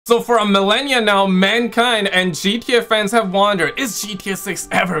So for a millennia now, mankind and GTA fans have wondered, is GTA 6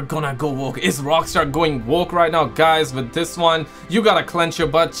 ever gonna go woke? Is Rockstar going woke right now? Guys, with this one, you gotta clench your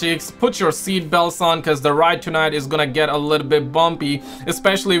butt cheeks, put your seat belts on, because the ride tonight is gonna get a little bit bumpy,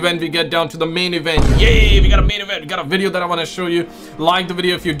 especially when we get down to the main event. Yay, we got a main event, we got a video that I want to show you. Like the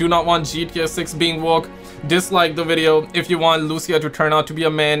video if you do not want GTA 6 being woke. Dislike the video if you want Lucia to turn out to be a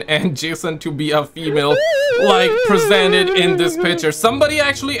man and Jason to be a female, like presented in this picture. Somebody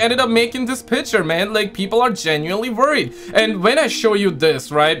actually ended up making this picture, man. Like, people are genuinely worried. And when I show you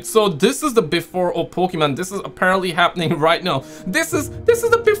this, right, so this is the before of Pokemon. This is apparently happening right now. This is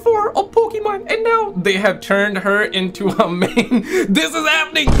the before of Pokemon, and now they have turned her into a man. This is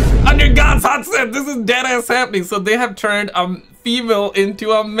happening under God's hot set. This is dead ass happening. So they have turned female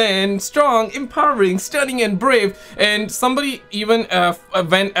into a man, strong, empowering, stunning, and brave. And somebody even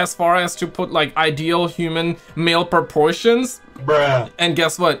went as far as to put like ideal human male proportions. Bruh. And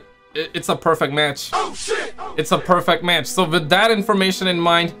guess what? It's a perfect match. Oh shit! It's a perfect match. So with that information in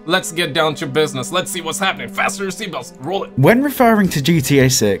mind, let's get down to business. Let's see what's happening. Faster your seatbelts. Roll it. When referring to GTA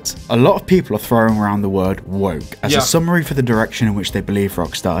 6, a lot of people are throwing around the word woke as a summary for the direction in which they believe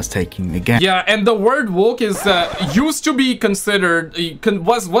Rockstar is taking the game. Yeah, and the word woke is used to be considered,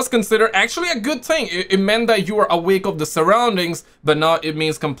 was considered actually a good thing. It meant that you were awake of the surroundings, but now it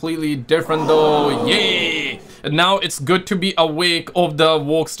means completely different though. Yay! And now it's good to be awake of the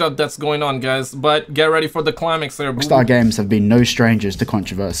woke stuff that's going on, guys. But get ready for the climax there. Rockstar Games have been no strangers to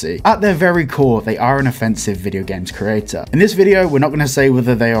controversy. At their very core, they are an offensive video games creator. In this video, we're not going to say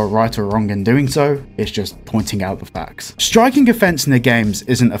whether they are right or wrong in doing so, it's just pointing out the facts. Striking offense in their games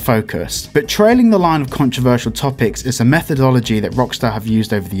isn't a focus, but trailing the line of controversial topics is a methodology that Rockstar have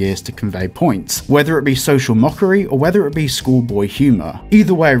used over the years to convey points, whether it be social mockery or whether it be schoolboy humor.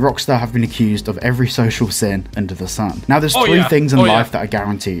 Either way, Rockstar have been accused of every social sin under the sun. Now there's three things in life that are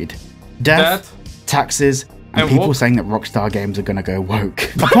guaranteed: death, taxes, and people saying that Rockstar Games are gonna go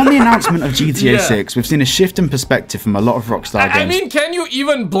woke. Upon the announcement of GTA 6, we've seen a shift in perspective from a lot of Rockstar games. I mean, can you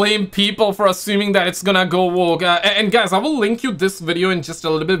even blame people for assuming that it's gonna go woke? And guys, I will link you this video in just a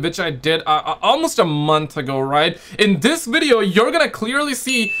little bit, which I did almost a month ago, right? In this video, you're gonna clearly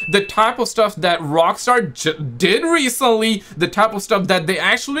see the type of stuff that Rockstar did recently, the type of stuff that they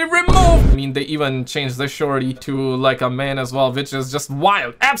actually removed. I mean, they even changed the shorty to like a man as well, which is just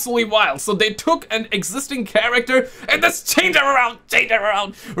wild, absolutely wild. So they took an existing character and let's change it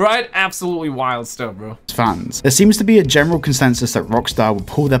around, right? Absolutely wild stuff, bro. Fans, there seems to be a general consensus that Rockstar will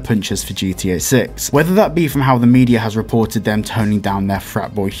pull their punches for GTA 6, whether that be from how the media has reported them toning down their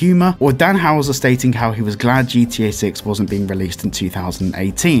frat boy humor, or Dan Houser stating how he was glad GTA 6 wasn't being released in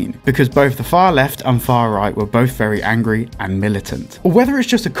 2018, because both the far left and far right were both very angry and militant. Or whether it's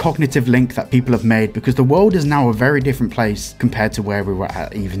just a cognitive link that people have made because the world is now a very different place compared to where we were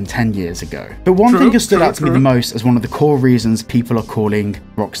at even 10 years ago. But one thing has stood out to me the most as one of the core reasons people are calling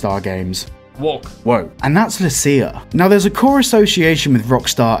Rockstar Games woke, and that's Lucia. Now there's a core association with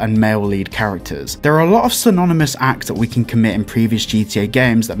Rockstar and male lead characters. There are a lot of synonymous acts that we can commit in previous GTA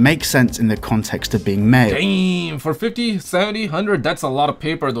games that make sense in the context of being male. Damn, for 50, 70, 100, that's a lot of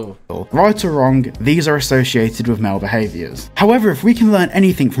paper though. Right or wrong, these are associated with male behaviors. However, if we can learn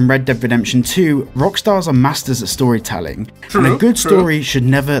anything from Red Dead Redemption 2, Rockstars are masters at storytelling, and a good story should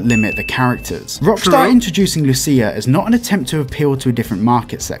never limit the characters. Rockstar introducing Lucia is not an attempt to appeal to a different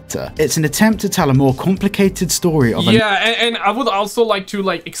market sector. It's an attempt to tell a more complicated story of and I would also like to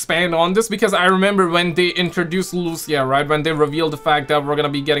expand on this, because I remember when they introduced Lucia, right, when they revealed the fact that we're gonna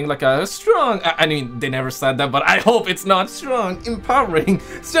be getting like a strong, I mean, they never said that, but I hope it's not strong, empowering,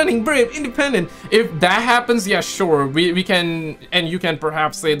 stunning, brave, independent. If that happens, yeah, sure, we can, and you can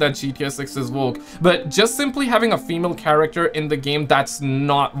perhaps say that GTA 6 is woke, but just simply having a female character in the game, that's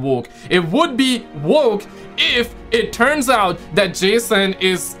not woke. It would be woke if it turns out that Jason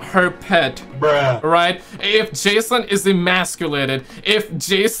is her pet, right? If Jason is emasculated, if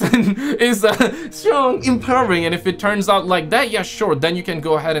Jason is strong, empowering, and if it turns out like that, yeah, sure, then you can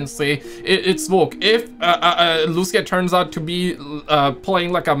go ahead and say it's woke. If Lucia turns out to be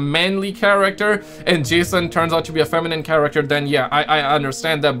playing like a manly character and Jason turns out to be a feminine character, then yeah, I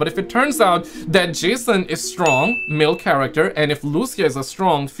understand that. But if it turns out that Jason is strong, male character, and if Lucia is a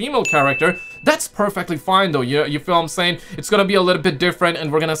strong female character, that's perfectly fine though. You feel what I'm saying? It's gonna be a little bit different,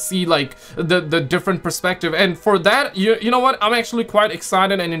 and we're gonna see like the different perspective. And for that, you know what, I'm actually quite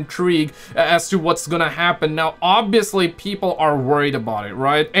excited and intrigued as to what's gonna happen. Now obviously people are worried about it,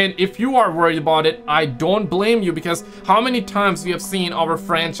 right? And if you are worried about it, I don't blame you, because how many times we have seen our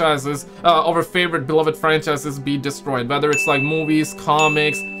franchises, our favorite beloved franchises be destroyed, whether it's like movies,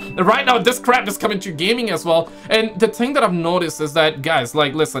 comics. Right now this crap is coming to gaming as well. And the thing that I've noticed is that, guys,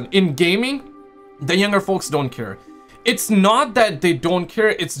 like, listen, in gaming the younger folks don't care. It's not that they don't care,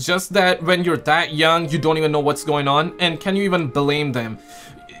 it's just that when you're that young, you don't even know what's going on, and can you even blame them?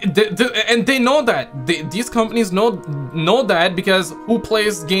 And they know that. These companies know that, because who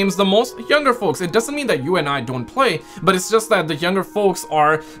plays games the most? Younger folks. It doesn't mean that you and I don't play, but it's just that the younger folks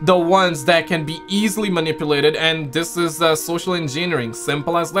are the ones that can be easily manipulated, and this is social engineering.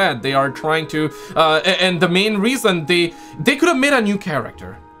 Simple as that. They are trying to, and the main reason they could have made a new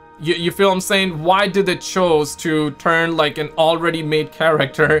character. You feel what I'm saying? Why did they chose to turn like an already made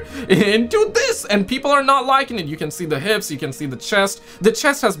character into this? And people are not liking it. You can see the hips, you can see the chest. The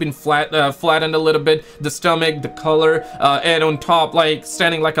chest has been flattened a little bit. The stomach, the color, and on top, like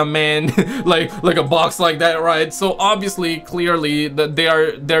standing like a man, like a box like that, right? So obviously, clearly, that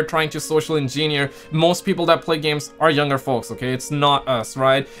they're trying to social engineer. Most people that play games are younger folks. Okay, it's not us,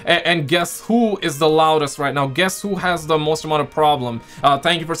 right? And guess who is the loudest right now? Guess who has the most amount of problem?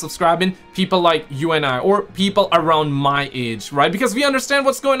 Thank you for subscribing. People like you and I, or people around my age, right? Because we understand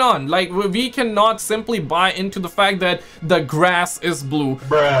what's going on. Like, we cannot simply buy into the fact that the grass is blue,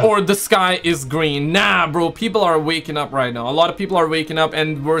 bruh, or the sky is green. Nah, bro, people are waking up right now. A lot of people are waking up,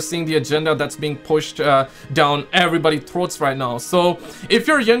 and we're seeing the agenda that's being pushed down everybody's throats right now. So if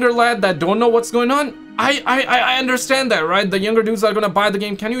you're a younger lad that don't know what's going on, I understand that, right? The younger dudes are gonna buy the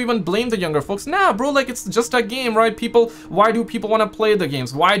game. Can you even blame the younger folks? Nah, bro, like, it's just a game, right? Why do people want to play the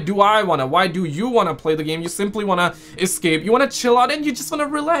games? Why do you want to play the game? You simply want to escape. You want to chill out, and you just want to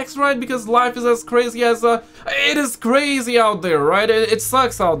relax, right? Because life is as crazy as it is crazy out there, right? It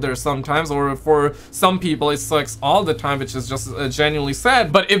sucks out there sometimes, or for some people it sucks all the time, which is just genuinely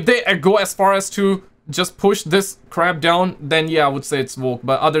sad. But if they go as far as to just push this crap down, then yeah, I would say it's woke.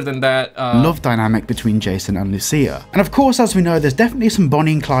 But other than that, love dynamic between Jason and Lucia. And of course, as we know, there's definitely some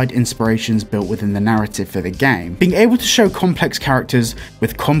Bonnie and Clyde inspirations built within the narrative for the game. Being able to show complex characters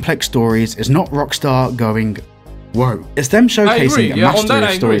with complex stories is not Rockstar going, whoa. It's them showcasing a mastery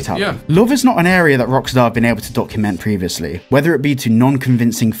of storytelling. Love is not an area that Rockstar have been able to document previously, whether it be to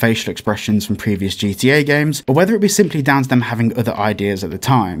non-convincing facial expressions from previous GTA games, or whether it be simply down to them having other ideas at the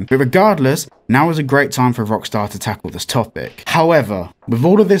time. But regardless, now is a great time for Rockstar to tackle this topic. However, with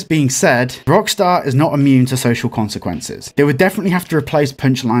all of this being said, Rockstar is not immune to social consequences. They would definitely have to replace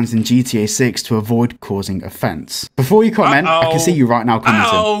punchlines in GTA 6 to avoid causing offense. Before you comment, I can see you right now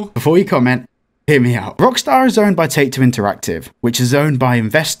commenting. Before you comment, hear me out. Rockstar is owned by Take-Two Interactive, which is owned by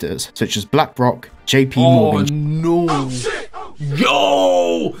investors such as BlackRock, JP Morgan. Oh no.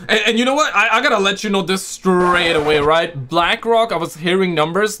 Yo! And you know what? I gotta let you know this straight away, right? BlackRock, I was hearing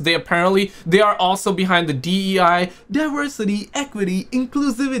numbers. They are also behind the DEI, diversity, equity,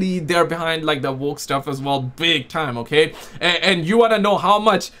 inclusivity. They're behind like the woke stuff as well, big time, okay? And you wanna know how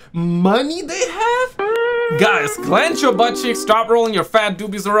much money they have? Guys, clench your butt cheeks, stop rolling your fat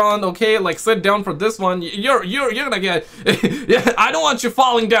doobies around, okay? Like, sit down for this one. You're gonna get yeah, I don't want you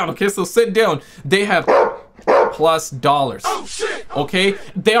falling down, okay? So sit down. They have plus dollars. Okay?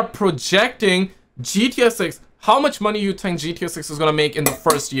 They are projecting GTA 6. How much money you think GTA 6 is gonna make in the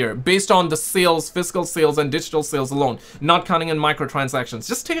first year based on the sales, physical sales, and digital sales alone, not counting in microtransactions?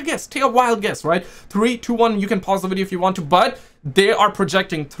 Just take a guess, take a wild guess, right? 3, 2, 1, you can pause the video if you want to, but they are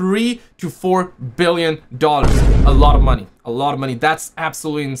projecting $3 to $4 billion. A lot of money, a lot of money. That's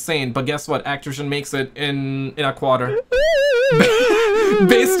absolutely insane. But guess what? Activision makes it in a quarter.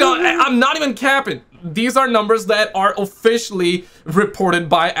 Based on, I'm not even capping. These are numbers that are officially reported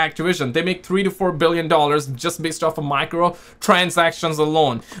by Activision. They make $3 to $4 billion just based off of microtransactions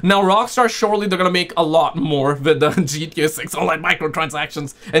alone. Now, Rockstar, surely they're gonna make a lot more with the GTA 6 online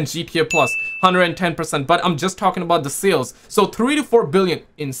microtransactions and GTA Plus, 110%. But I'm just talking about the sales. So $3 to $4 billion,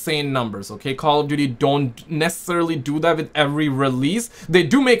 insane numbers. Okay, Call of Duty don't necessarily do that with every release. They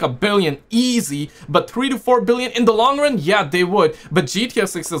do make $1 billion easy, but $3 to $4 billion in the long run, yeah, they would. But GTA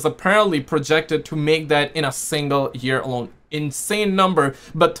 6 is apparently projected to make that in a single year alone. Insane number.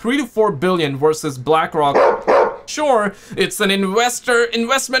 But $3 to $4 billion versus BlackRock, sure, it's an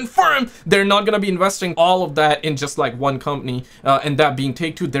investment firm. They're not gonna be investing all of that in just like one company, and that being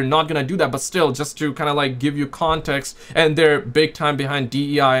Take-Two. They're not gonna do that. But still, just to kind of like give you context, and they're big time behind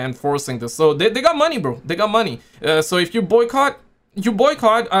DEI enforcing this. So they got money, bro. They got money. So if you boycott, you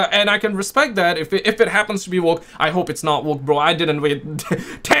boycott, and I can respect that. If it happens to be woke, I hope it's not woke, bro. I didn't wait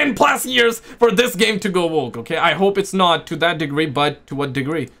 10 plus years for this game to go woke, okay? I hope it's not to that degree, but to what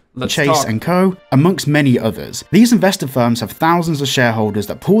degree? Let's Chase talk. and Co, amongst many others. These investor firms have thousands of shareholders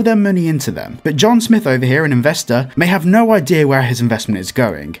that pour their money into them, but John Smith over here, an investor, may have no idea where his investment is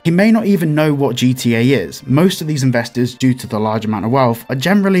going. He may not even know what GTA is. Most of these investors, due to the large amount of wealth, are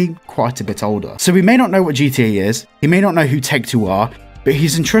generally quite a bit older. So he may not know what GTA is, he may not know who Take-Two are, but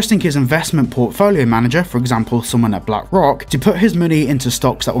he's entrusting his investment portfolio manager, for example someone at BlackRock, to put his money into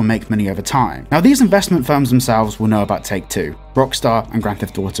stocks that will make money over time. Now these investment firms themselves will know about Take-Two, Rockstar and Grand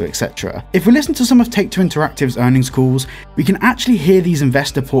Theft Auto, etc. If we listen to some of Take-Two Interactive's earnings calls, we can actually hear these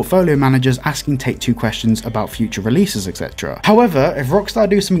investor portfolio managers asking Take-Two questions about future releases, etc. However, if Rockstar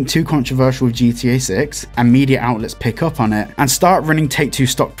do something too controversial with GTA 6 and media outlets pick up on it and start running Take-Two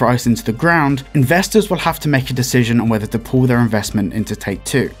stock price into the ground, investors will have to make a decision on whether to pull their investment into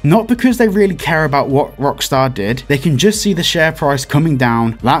Take-Two. Not because they really care about what Rockstar did, they can just see the share price coming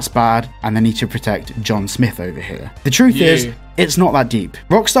down, that's bad, and they need to protect John Smith over here. The truth is, it's not that deep.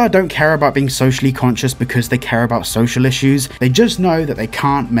 Rockstar don't care about being socially conscious because they care about social issues, they just know that they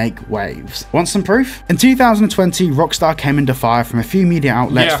can't make waves. Want some proof? In 2020, Rockstar came under fire from a few media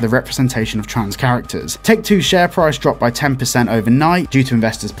outlets for the representation of trans characters. Take-Two's share price dropped by 10% overnight due to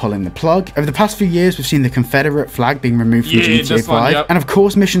investors pulling the plug. Over the past few years, we've seen the Confederate flag being removed from GTA 5, and of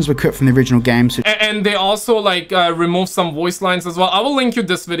course missions were cut from the original game. So and they also like removed some voice lines as well. I will link you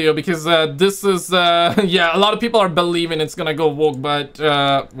this video because this is, yeah, a lot of people are believing it's gonna go woke, but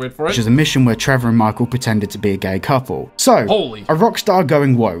wait for it. Which is a mission where Trevor and Michael pretended to be a gay couple. So, holy. A Rockstar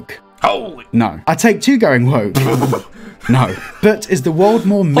going woke? Holy. No. I Take-Two going woke? No. But is the world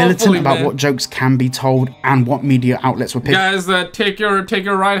more militant about what jokes can be told and what media outlets will pick? Guys, take your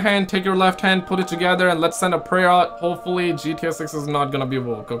right hand, take your left hand, put it together, and let's send a prayer out. Hopefully GTA 6 is not gonna be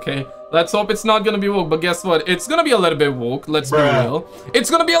woke, okay? Let's hope it's not gonna be woke, but guess what? It's gonna be a little bit woke, let's be real. It's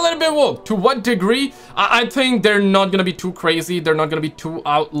gonna be a little bit woke. To what degree? I think they're not gonna be too crazy, they're not gonna be too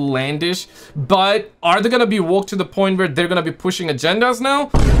outlandish, but are they gonna be woke to the point where they're gonna be pushing agendas now?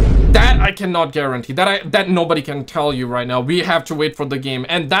 That I cannot guarantee. That nobody can tell you right now. We have to wait for the game,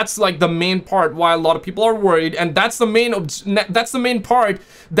 and that's like the main part why a lot of people are worried, and that's the main part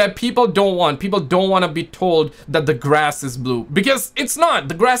that people don't want. People don't want to be told that the grass is blue, because it's not.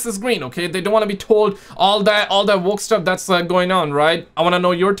 The grass is green, okay? They don't want to be told all that woke stuff that's going on, right? I want to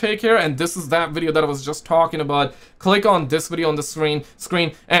know your take here, and this is that video that I was just talking about. Click on this video on the screen,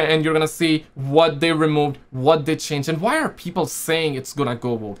 and you're gonna see what they removed, what they changed, and why are people saying it's gonna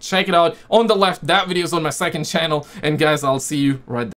go woke. Check it out on the left. That video is on my second channel, and guys, I'll see you right there.